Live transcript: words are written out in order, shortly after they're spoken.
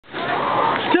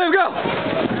go.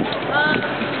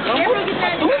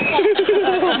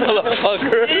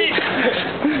 Motherfucker.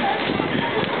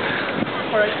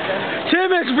 Tim,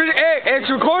 it's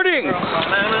recording.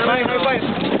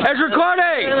 It's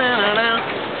recording.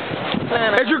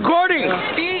 It's recording.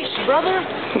 Peace, brother.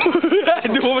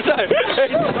 Do it one more time.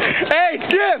 Hey,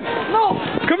 Tim. No.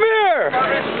 Come here.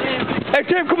 Hey,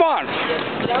 Tim, come on.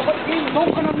 Yeah, but he's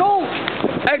not gonna know.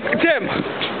 Hey, Tim.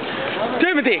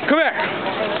 Timothy, come here.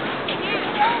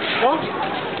 What?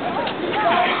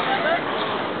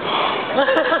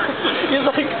 He's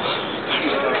like...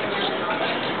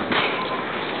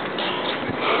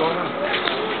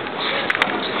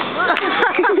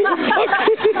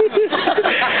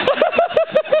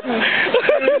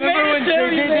 Remember when JJ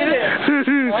did it?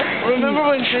 Remember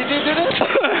when JJ did it?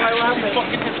 I laughed and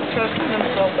fucking disgusting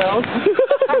himself down.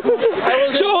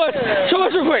 Show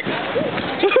us real quick.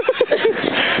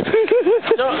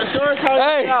 Show us how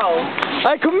hey,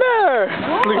 hey, come here.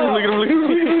 Look at him, look at him.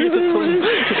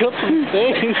 He got some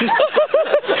things.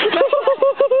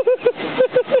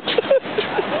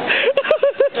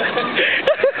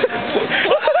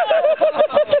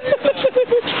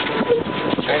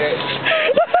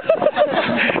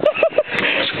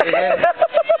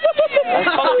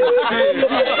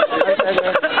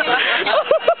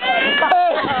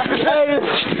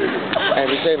 Hey,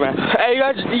 be safe, man. Hey, you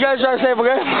guys drive safe,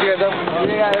 okay?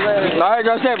 Alright,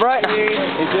 drive safe, right?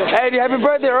 Hey, happy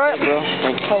birthday, right?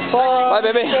 Thank you. Bye,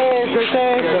 baby. Happy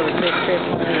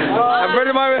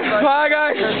birthday, Marvin. Bye,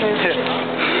 guys. Hey,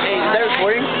 is that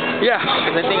recording? Yeah.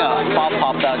 Because I think a pop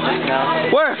popped out just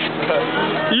now. Where?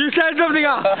 You said something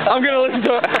out. I'm gonna listen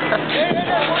to it.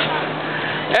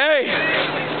 Hey.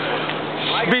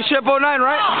 B-Ship 09,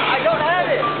 right? I don't have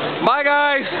it. Bye,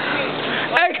 guys.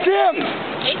 Hey, Tim.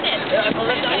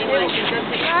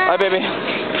 Bye, baby.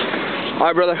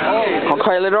 Alright, brother. I'll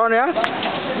call you later on, yeah?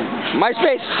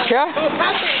 MySpace, yeah?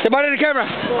 Say bye to the camera.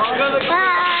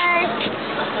 Bye.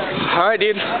 Alright,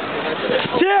 dude.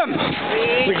 Tim!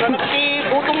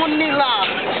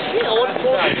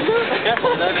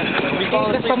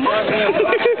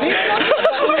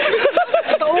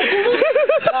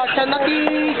 Siya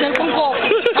naki-cellphone ko.